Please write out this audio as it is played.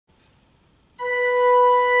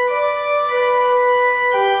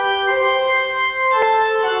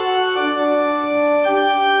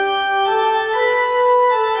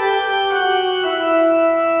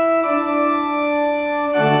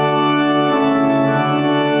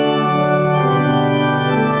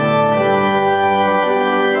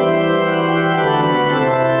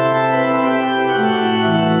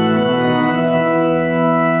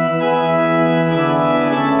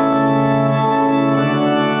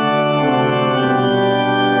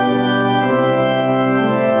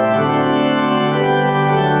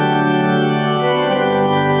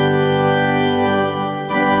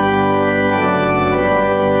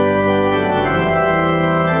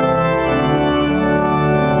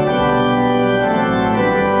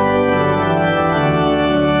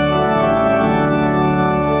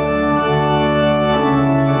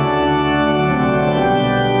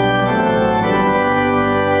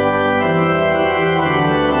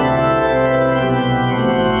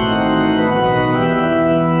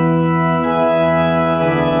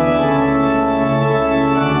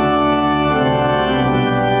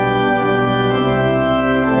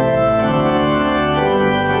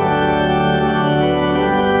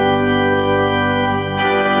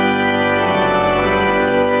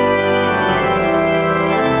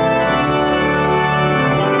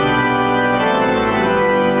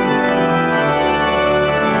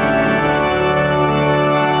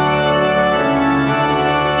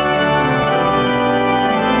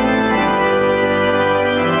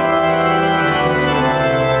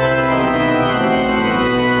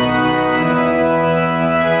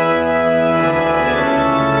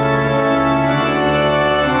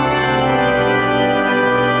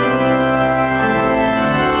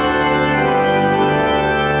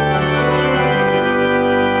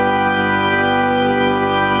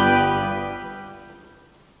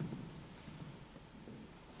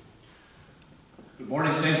Good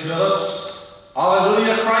morning, St. Philip's.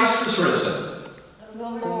 Alleluia, Christ is risen. The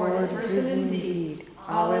Lord is risen indeed.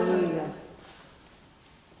 Alleluia.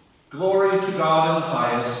 Glory to God in the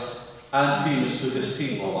highest, and peace to his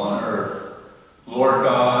people on earth. Lord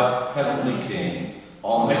God, heavenly King,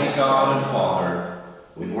 almighty God and Father,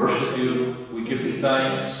 we worship you, we give you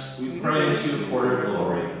thanks, we praise you for your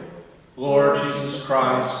glory. Lord Jesus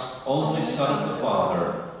Christ, only Son of the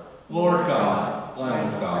Father, Lord God,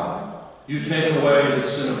 Lamb of God, you take away the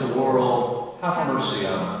sin of the world, have mercy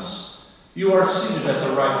on us. You are seated at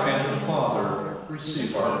the right hand of the Father,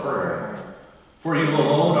 receive our prayer. For you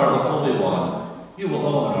alone are the Holy One, you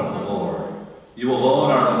alone are the Lord. You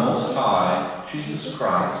alone are the Most High, Jesus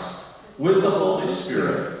Christ, with the Holy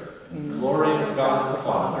Spirit, in the glory of God the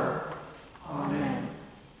Father. Amen.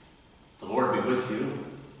 The Lord be with you.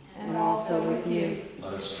 And also with you.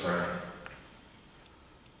 Let us pray.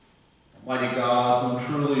 Almighty God, whom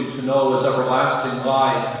truly to know is everlasting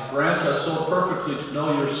life, grant us so perfectly to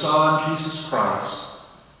know your Son, Jesus Christ,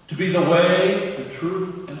 to be the way, the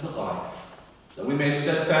truth, and the life, that we may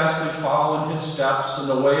steadfastly follow in his steps in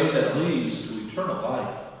the way that leads to eternal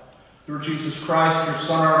life. Through Jesus Christ, your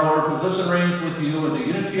Son, our Lord, who lives and reigns with you in the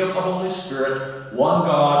unity of the Holy Spirit, one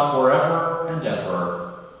God, forever and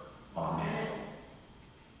ever. Amen.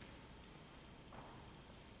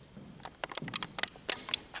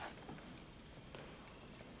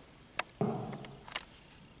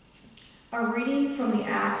 A reading from the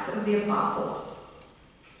Acts of the Apostles.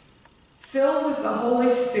 Filled with the Holy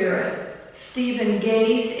Spirit, Stephen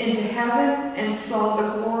gazed into heaven and saw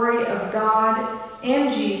the glory of God and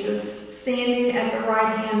Jesus standing at the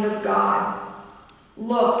right hand of God.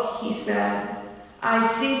 "Look," he said, "I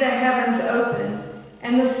see the heavens open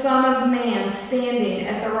and the Son of Man standing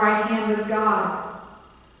at the right hand of God."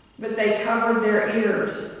 But they covered their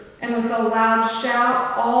ears, and with a loud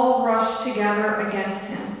shout all rushed together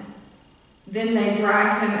against him. Then they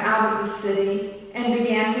dragged him out of the city and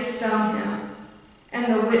began to stone him.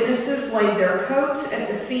 And the witnesses laid their coats at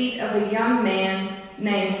the feet of a young man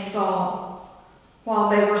named Saul. While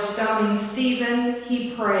they were stoning Stephen,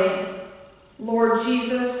 he prayed, "Lord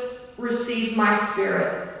Jesus, receive my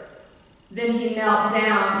spirit." Then he knelt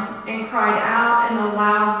down and cried out in a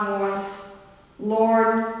loud voice,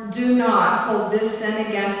 "Lord, do not hold this sin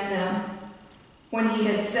against them." When he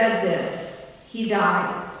had said this, he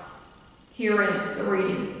died. Here ends the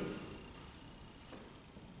reading.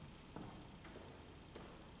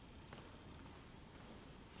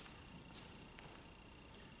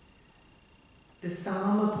 The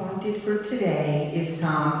psalm appointed for today is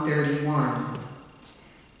Psalm 31.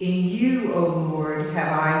 In you, O Lord,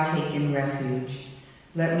 have I taken refuge.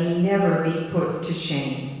 Let me never be put to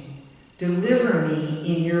shame. Deliver me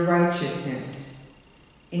in your righteousness.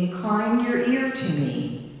 Incline your ear to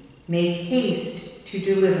me. Make haste to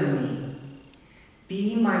deliver me.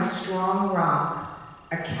 Be my strong rock,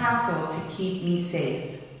 a castle to keep me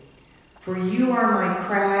safe. For you are my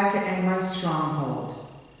crag and my stronghold.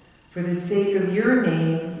 For the sake of your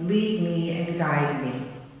name, lead me and guide me.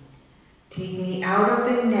 Take me out of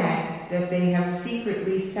the net that they have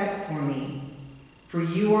secretly set for me. For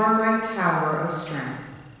you are my tower of strength.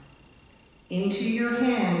 Into your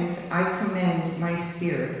hands I commend my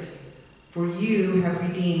spirit, for you have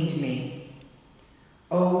redeemed me.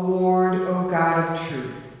 O Lord, O God of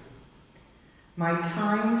truth, my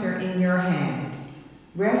times are in your hand.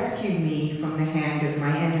 Rescue me from the hand of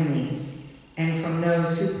my enemies and from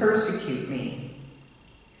those who persecute me.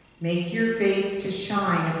 Make your face to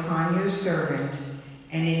shine upon your servant,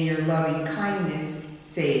 and in your loving kindness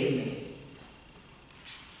save me.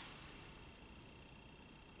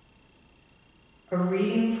 A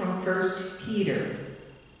reading from 1 Peter.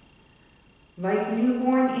 Like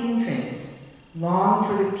newborn infants, long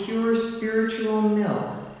for the pure spiritual milk,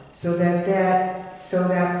 so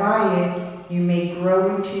that by it you may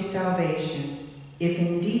grow into salvation, if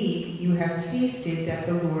indeed you have tasted that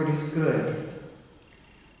the Lord is good.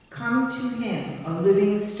 Come to him, a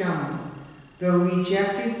living stone, though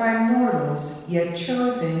rejected by mortals, yet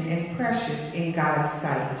chosen and precious in God's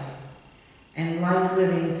sight. And like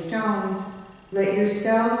living stones, let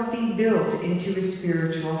yourselves be built into a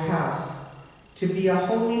spiritual house, to be a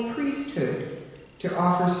holy priesthood, to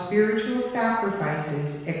offer spiritual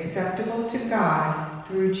sacrifices acceptable to God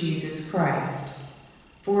through Jesus Christ.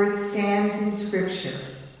 For it stands in Scripture,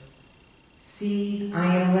 "See, I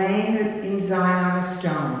am laying in Zion a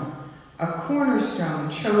stone, a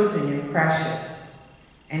cornerstone chosen and precious,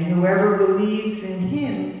 and whoever believes in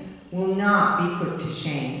him will not be put to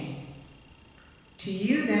shame." To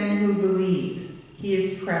you then who believe, he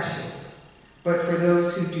is precious, but for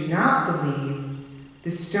those who do not believe,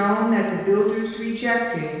 The stone that the builders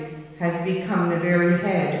rejected has become the very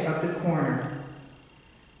head of the corner,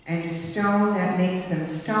 and a stone that makes them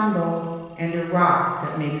stumble, and a rock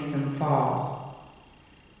that makes them fall.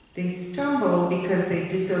 They stumble because they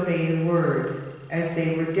disobey the word, as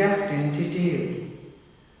they were destined to do.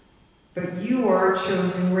 But you are a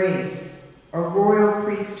chosen race, a royal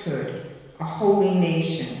priesthood, a holy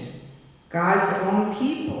nation, God's own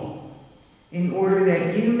people, in order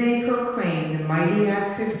that you may proclaim the mighty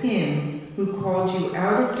acts of him who called you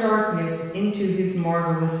out of darkness into his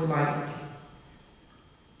marvelous light.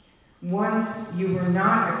 Once you were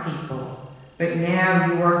not a people, but now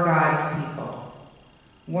you are God's people.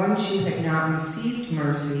 Once you had not received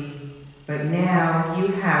mercy, but now you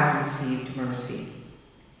have received mercy.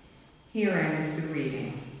 Here ends the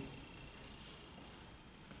reading.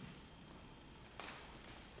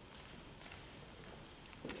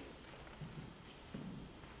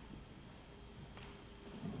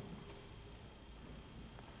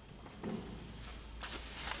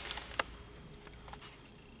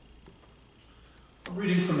 A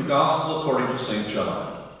reading from the Gospel according to St.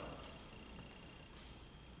 John.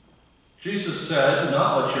 Jesus said, "Do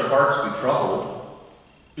not let your hearts be troubled.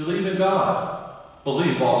 Believe in God.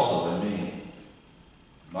 Believe also in me.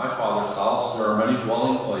 In my Father's house there are many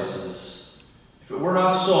dwelling places. If it were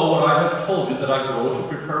not so, would I have told you that I go to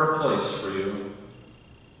prepare a place for you?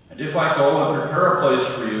 And if I go and prepare a place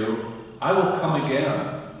for you, I will come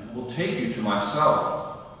again and will take you to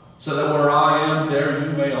myself, so that where I am, there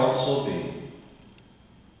you may also be.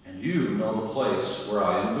 And you know the place where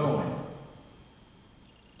I am going."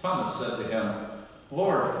 Thomas said to him,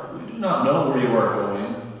 "Lord, we do not know where you are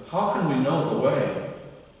going. How can we know the way?"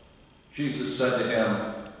 Jesus said to him,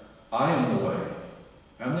 "I am the way,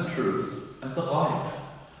 and the truth, and the life.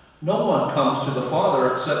 No one comes to the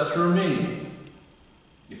Father except through me.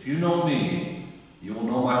 If you know me, you will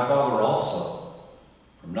know my Father also.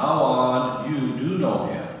 From now on, you do know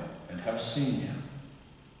him and have seen him."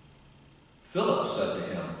 Philip said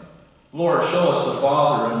to him, "Lord, show us the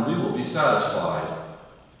Father, and we will be satisfied."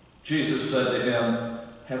 Jesus said to him,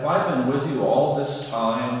 "Have I been with you all this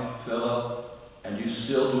time, Philip, and you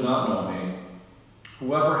still do not know me?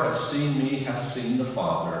 Whoever has seen me has seen the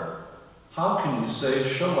Father. How can you say,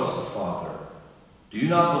 'Show us the Father'? Do you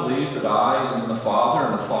not believe that I am in the Father,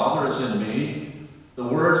 and the Father is in me? The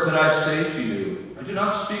words that I say to you, I do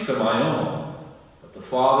not speak of my own, but the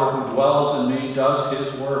Father who dwells in me does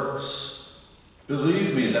his works.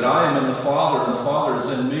 Believe me that I am in the Father, and the Father is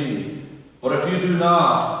in me. But if you do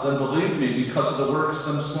not, then believe me because of the works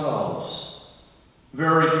themselves.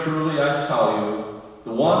 Very truly I tell you,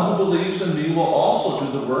 the one who believes in me will also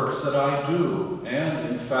do the works that I do, and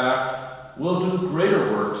in fact will do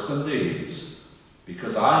greater works than these,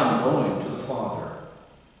 because I am going to the Father.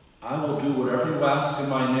 I will do whatever you ask in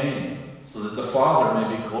my name, so that the Father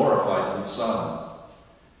may be glorified in the Son.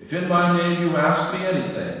 If in my name you ask me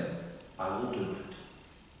anything, I will do it."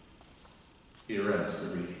 Here ends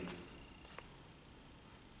the reading.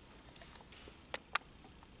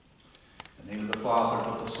 In the name of the Father,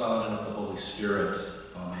 and of the Son, and of the Holy Spirit.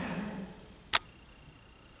 Amen.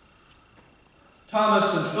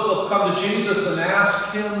 Thomas and Philip come to Jesus and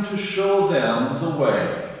ask him to show them the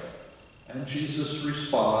way. And Jesus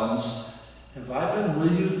responds, "Have I been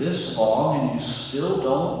with you this long and you still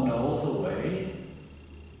don't know the way?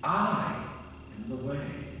 I am the way."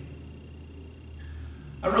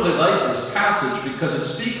 I really like this passage because it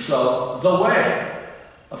speaks of the way.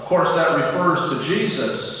 Of course, that refers to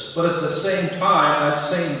Jesus, but at the same time, that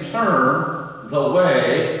same term, the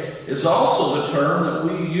way, is also the term that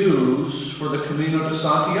we use for the Camino de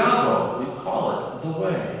Santiago. We call it the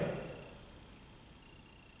way.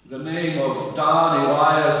 The name of Don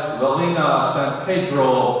Elias Valina San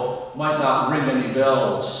Pedro might not ring any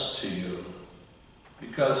bells to you,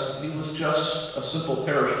 because he was just a simple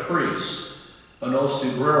parish priest in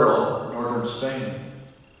Ocebrero, northern Spain.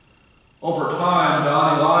 Over time,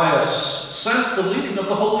 Don Elias sensed the leading of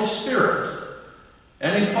the Holy Spirit,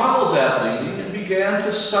 and he followed that leading and began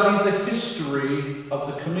to study the history of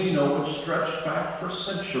the Camino, which stretched back for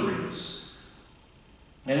centuries.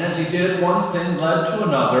 And as he did, one thing led to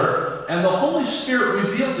another, and the Holy Spirit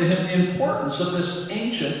revealed to him the importance of this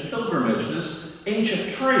ancient pilgrimage, this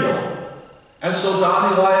ancient trail. And so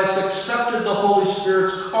Don Elias accepted the Holy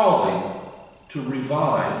Spirit's calling to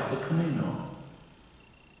revive the Camino.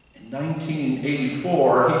 In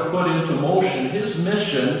 1984, he put into motion his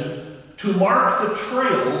mission to mark the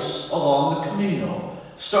trails along the Camino,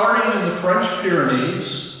 starting in the French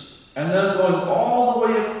Pyrenees and then going all the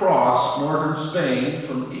way across northern Spain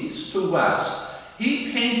from east to west.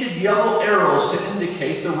 He painted yellow arrows to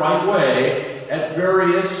indicate the right way, at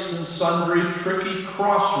various and sundry tricky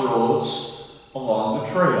crossroads along the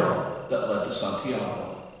trail that led to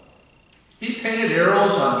Santiago. He painted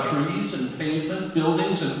arrows on trees and pavement,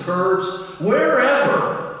 buildings and curbs,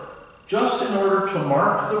 wherever, just in order to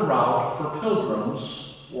mark the route for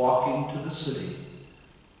pilgrims walking to the city.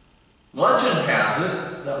 Legend has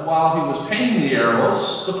it that while he was painting the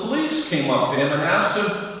arrows, the police came up to him and asked him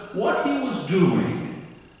what he was doing.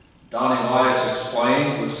 Don Elias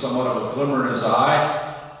explained with somewhat of a glimmer in his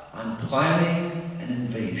eye, "I'm planning an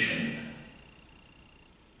invasion."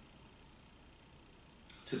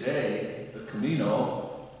 Today, the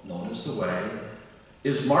Camino, known as the Way,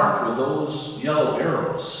 is marked with those yellow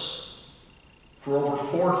arrows. For over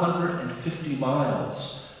 450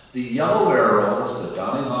 miles, the yellow arrows that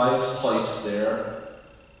Don Elias placed there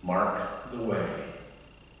mark the way.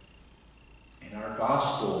 In our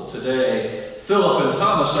gospel today, Philip and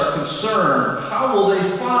Thomas are concerned. How will they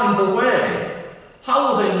find the way? How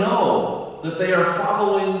will they know that they are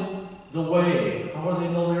following the way? How will they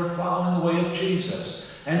know they are following the way of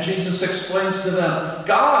Jesus? And Jesus explains to them,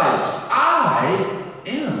 "Guys, I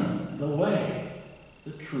am the way,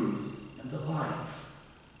 the truth, and the life.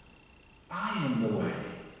 I am the way."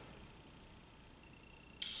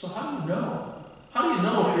 So how do you know? How do you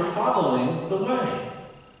know if you're following the way?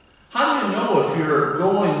 How do you know if you're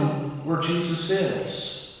going where Jesus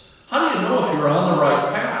is? How do you know if you're on the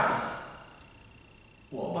right path?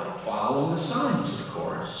 Well, by following the signs, of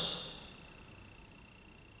course.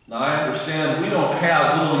 Now, I understand we don't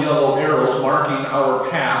have little yellow arrows marking our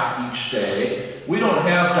path each day. We don't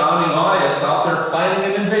have Don Elias out there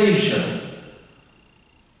planning an invasion.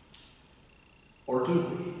 Or do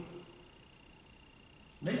we?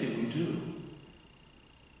 Maybe we do.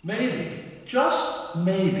 Maybe, just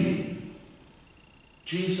maybe,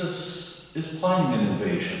 Jesus is planning an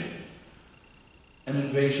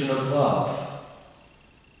invasion of love.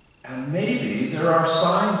 And maybe there are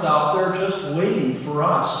signs out there just waiting for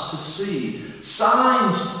us to see.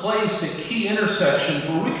 Signs placed at key intersections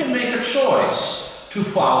where we can make a choice to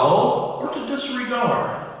follow or to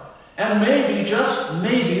disregard. And maybe, just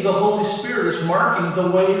maybe, the Holy Spirit is marking the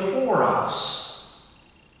way for us.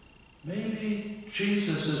 Maybe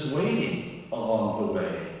Jesus is waiting along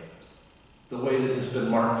the way that has been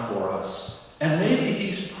marked for us. And maybe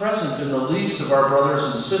he's present in the least of our brothers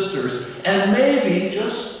and sisters. And maybe,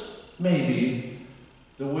 just maybe,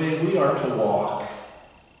 the way we are to walk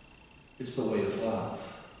is the way of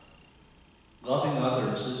love. Loving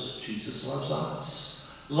others as Jesus loves us.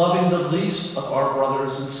 Loving the least of our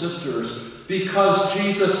brothers and sisters, because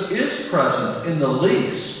Jesus is present in the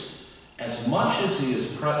least as much as he is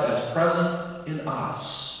present in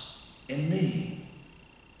us, in me.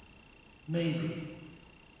 Maybe,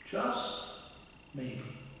 just maybe.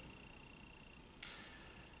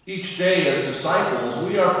 Each day as disciples,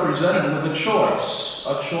 we are presented with a choice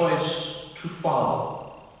to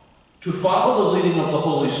follow. To follow the leading of the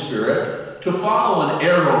Holy Spirit, to follow an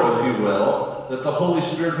arrow, if you will, that the Holy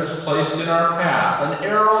Spirit has placed in our path, an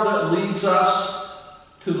arrow that leads us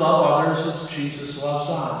to love others as Jesus loves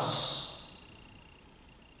us.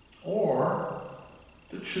 Or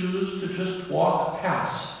to choose to just walk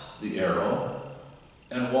past the arrow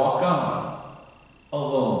and walk on,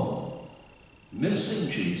 alone, missing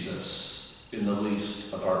Jesus in the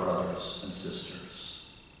least of our brothers and sisters.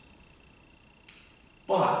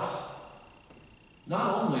 But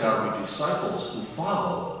not only are we disciples who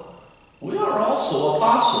follow, we are also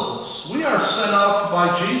apostles. We are sent out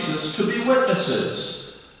by Jesus to be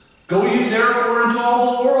witnesses. "Go ye therefore into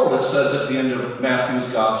all the world," it says at the end of Matthew's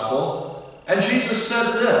Gospel. And Jesus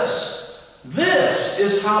said this, "This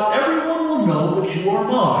is how everyone will know that you are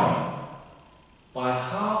mine, by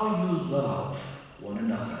how you love one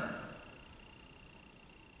another."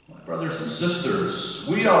 My brothers and sisters,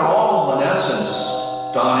 we are all, in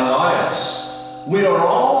essence, Don Elias. We are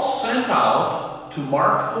all sent out to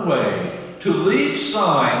mark the way, to leave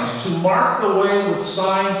signs, to mark the way with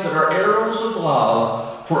signs that are arrows of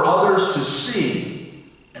love for others to see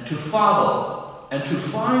and to follow and to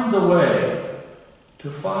find the way,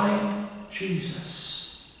 to find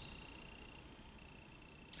Jesus.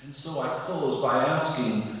 And so I close by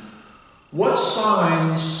asking, what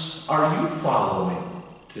signs are you following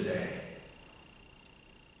today?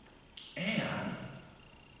 And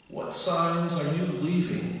what signs are you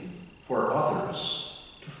leaving for others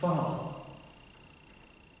to follow?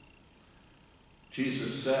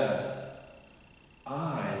 Jesus said,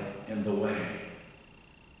 "I am the way."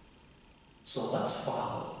 So let's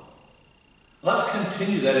follow. Let's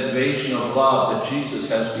continue that invasion of love that Jesus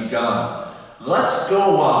has begun. Let's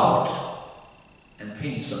go out and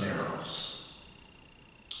paint some arrows.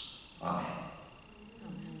 Amen.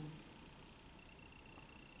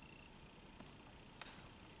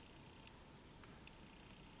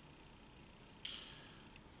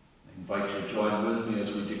 invite you to join with me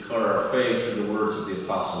as we declare our faith through the words of the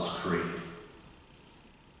Apostles' Creed.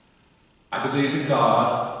 I believe in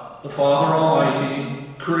God, the Father Almighty,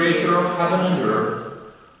 creator of heaven and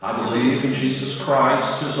earth. I believe in Jesus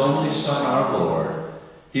Christ, his only Son, our Lord.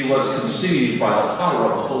 He was conceived by the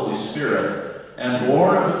power of the Holy Spirit and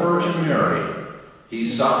born of the Virgin Mary. He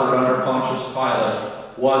suffered under Pontius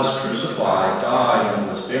Pilate, was crucified, died, and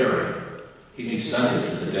was buried. He descended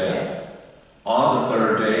to the dead. On the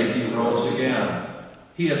third day he rose again.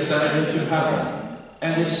 He ascended into heaven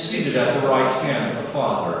and is seated at the right hand of the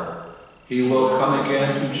Father. He will come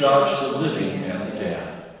again to judge the living and the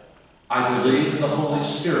dead. I believe in the Holy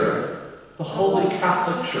Spirit, the Holy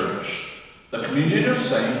Catholic Church, the communion of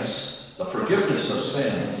saints, the forgiveness of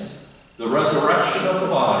sins, the resurrection of the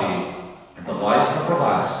body, and the life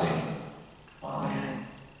everlasting. Amen.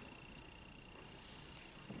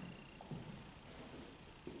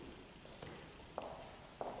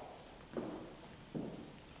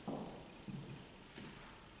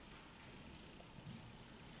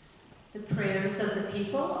 The prayers of the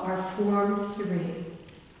people are Form 3.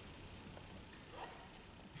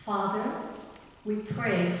 Father, we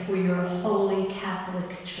pray for your holy Catholic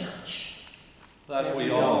Church. That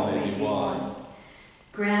we all may be one.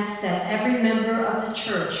 Grant that every member of the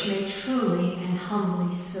Church may truly and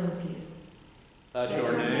humbly serve you. That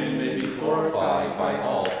your name may be glorified by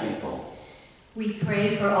all people. We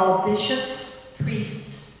pray for all bishops,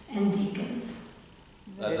 priests, and deacons.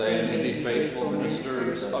 That they may be faithful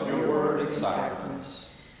ministers of your word and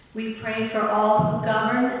sacraments. We pray for all who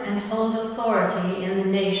govern and hold authority in the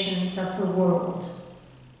nations of the world.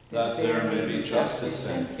 That there may be justice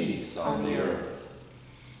and peace on the earth.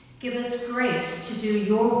 Give us grace to do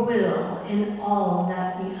your will in all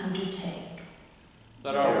that we undertake.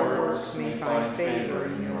 That our works may find favor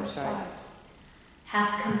in your sight.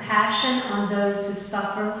 Have compassion on those who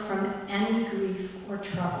suffer from any grief or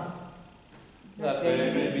trouble. That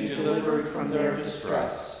they may be delivered from their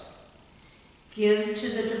distress. Give to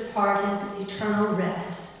the departed eternal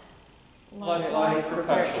rest. Let light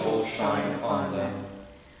perpetual shine upon them.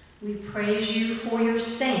 We praise you for your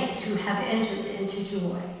saints who have entered into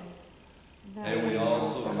joy. May we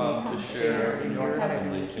also come to share in your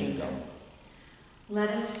heavenly kingdom. Let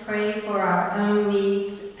us pray for our own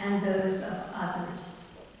needs and those of others.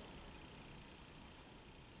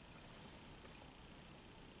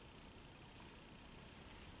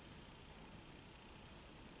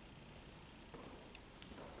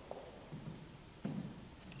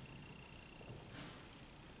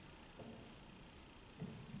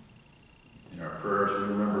 In our prayers, we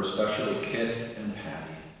remember especially Kit and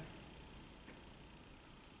Patty.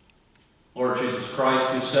 Lord Jesus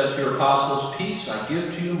Christ, you said to your apostles, "Peace I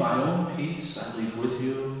give to you, my own peace I leave with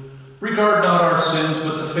you. Regard not our sins,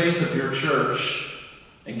 but the faith of your church,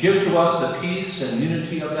 and give to us the peace and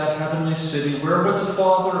unity of that heavenly city, where with the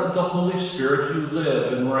Father and the Holy Spirit you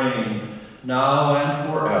live and reign, now and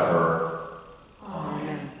forever."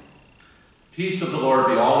 Amen. Peace of the Lord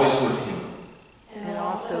be always with you. And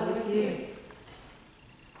also with you.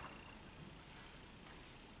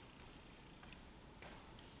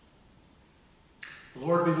 The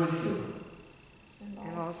Lord be with you.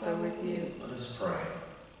 And also with you. Let us pray.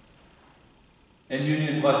 In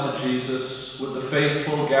union, blessed Jesus, with the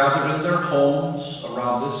faithful gathered in their homes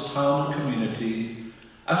around this town and community,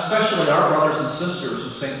 especially our brothers and sisters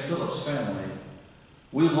of St. Philip's family,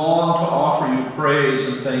 we long to offer you praise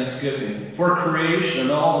and thanksgiving for creation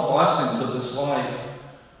and all the blessings of this life,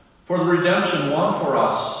 for the redemption won for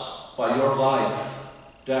us by your life,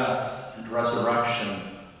 death, and resurrection,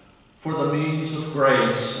 for the means of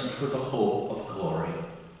grace and for the hope of glory.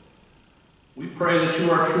 We pray that you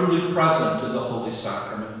are truly present in the Holy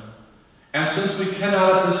Sacrament. And since we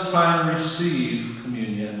cannot at this time receive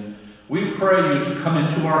communion, we pray you to come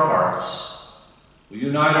into our hearts. We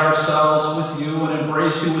unite ourselves with you and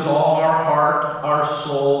embrace you with all our heart, our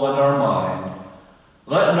soul, and our mind.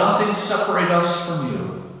 Let nothing separate us from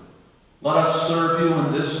you. Let us serve you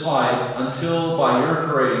in this life until, by your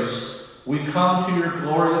grace, we come to your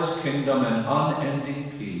glorious kingdom and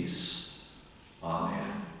unending peace. Amen.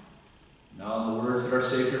 Now, in the words that our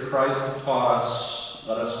Savior Christ has taught us,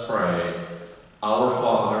 let us pray. Our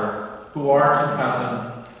Father, who art in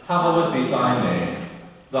heaven, hallowed be thy name.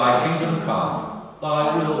 Thy kingdom come,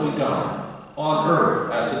 thy will be done, on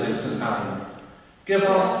earth as it is in heaven. Give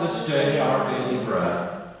us this day our daily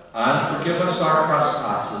bread, and forgive us our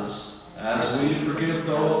trespasses, as we forgive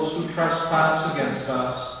those who trespass against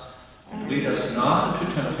us. And lead us not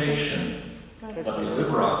into temptation, but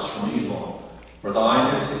deliver us from evil. For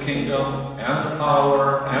thine is the kingdom, and the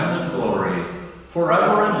power, and the glory,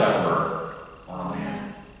 forever and ever.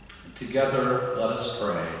 Amen. Together, let us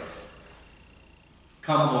pray.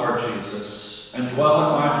 Come, Lord Jesus, and dwell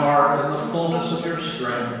in my heart in the fullness of your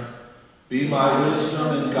strength. Be my wisdom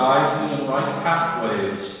and guide me in right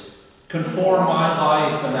pathways. Conform my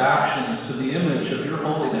life and actions to the image of your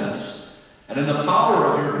holiness, and in the power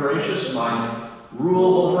of your gracious might,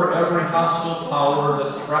 rule over every hostile power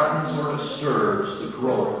that threatens or disturbs the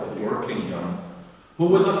growth of your kingdom, who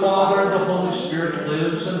with the Father and the Holy Spirit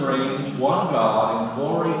lives and reigns, one God, in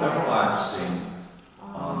glory everlasting.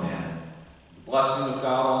 Amen. The blessing of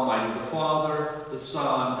God Almighty, the Father, the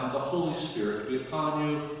Son, and the Holy Spirit be upon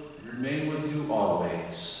you and remain with you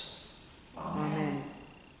always. Amen.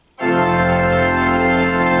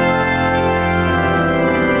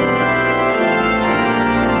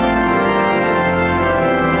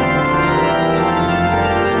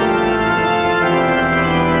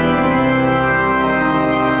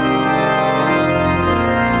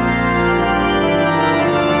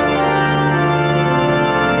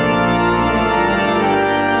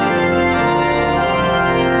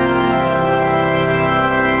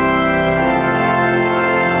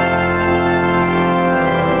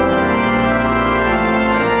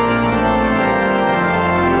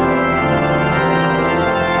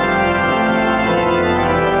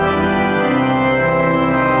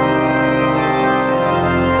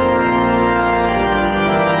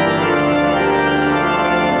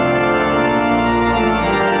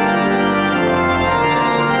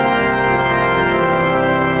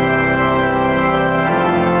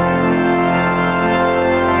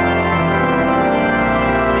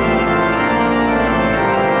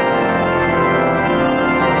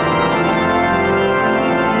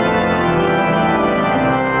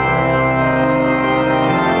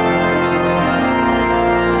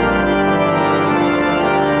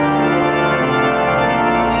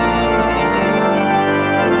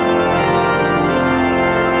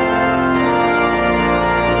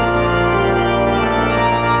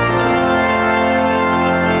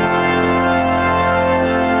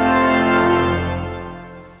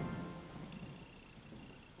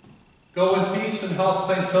 Go in peace and health,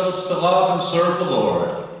 St. Philip's, to love and serve the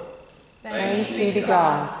Lord. Thanks be to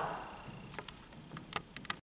God.